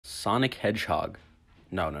Sonic Hedgehog.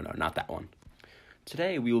 No, not that one.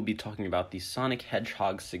 Today we will be talking about the Sonic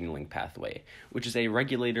Hedgehog signaling pathway, which is a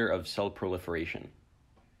regulator of cell proliferation.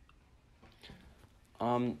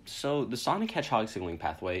 So the Sonic Hedgehog signaling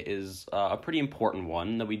pathway is a pretty important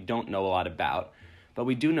one that we don't know a lot about, but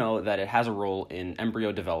we do know that it has a role in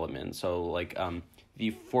embryo development. So like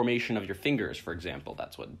the formation of your fingers, for example,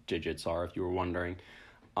 that's what digits are, if you were wondering.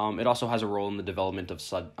 It also has a role in the development of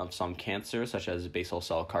some cancers, such as basal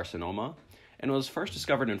cell carcinoma, and it was first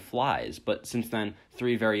discovered in flies, but since then,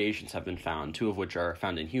 3 variations have been found, 2 of which are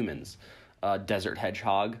found in humans. Desert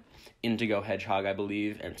hedgehog, indigo hedgehog, I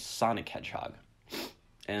believe, and Sonic hedgehog.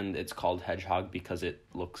 And it's called hedgehog because it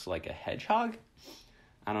looks like a hedgehog?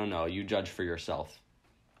 I don't know, you judge for yourself.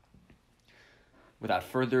 Without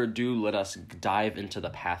further ado, let us dive into the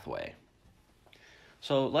pathway.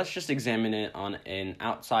 So let's just examine it on an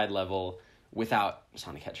outside level without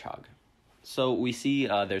Sonic Hedgehog. So we see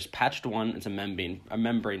there's patched 1, it's a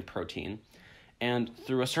membrane protein, and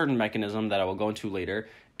through a certain mechanism that I will go into later,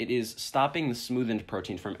 it is stopping the smoothened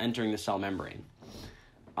protein from entering the cell membrane.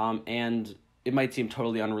 And it might seem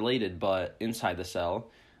totally unrelated, but inside the cell,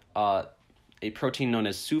 a protein known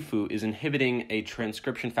as SUFU is inhibiting a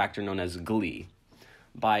transcription factor known as Glee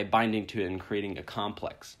by binding to it and creating a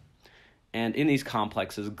complex. And in these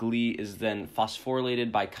complexes, Glee is then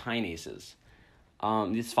phosphorylated by kinases.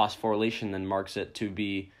 This phosphorylation then marks it to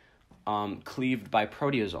be cleaved by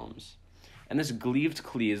proteasomes. And this cleaved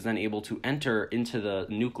Glee is then able to enter into the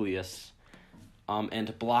nucleus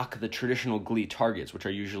and block the traditional Glee targets, which are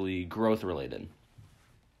usually growth-related.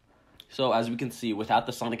 So as we can see, without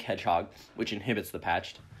the Sonic Hedgehog, which inhibits the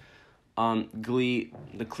patched,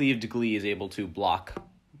 the cleaved Glee is able to block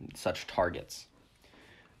such targets.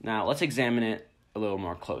 Now, let's examine it a little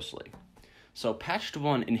more closely. So, patched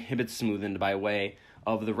 1 inhibits smoothened by way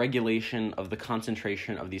of the regulation of the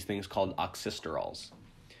concentration of these things called oxysterols.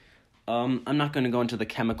 I'm not going to go into the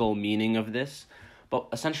chemical meaning of this, but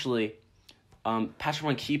essentially, patched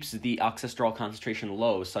 1 keeps the oxysterol concentration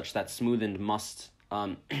low such that smoothened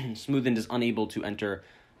is unable to enter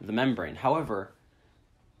the membrane. However,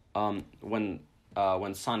 when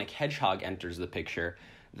Sonic Hedgehog enters the picture,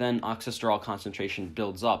 then oxysterol concentration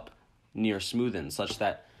builds up near smoothened, such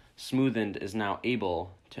that smoothened is now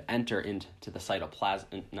able to enter into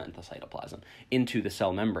into the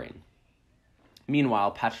cell membrane.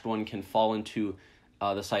 Meanwhile, patched 1 can fall into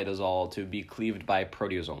the cytosol to be cleaved by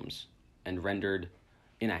proteasomes and rendered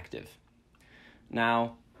inactive.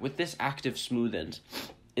 Now, with this active smoothened,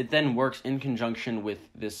 it then works in conjunction with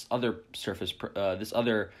this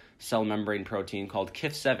other cell membrane protein called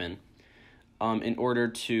KIF7, in order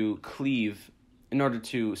to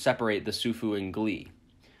separate the SUFU and Glee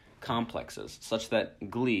complexes, such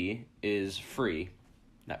that Glee is free.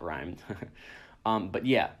 That rhymed. But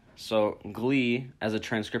yeah, so Glee, as a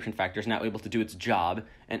transcription factor, is now able to do its job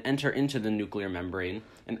and enter into the nuclear membrane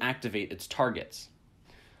and activate its targets.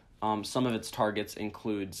 Some of its targets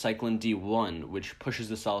include cyclin D1, which pushes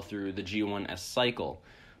the cell through the G1S cycle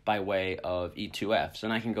by way of E2Fs,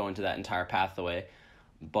 and I can go into that entire pathway,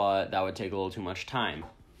 but that would take a little too much time.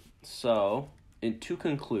 So, to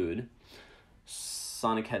conclude,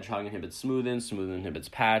 Sonic Hedgehog inhibits smoothened inhibits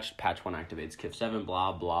patched 1 activates KIF7,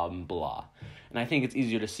 blah, blah, blah. And I think it's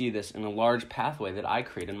easier to see this in a large pathway that I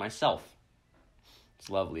created myself.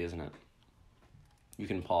 It's lovely, isn't it? You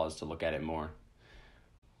can pause to look at it more.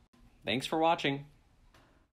 Thanks for watching.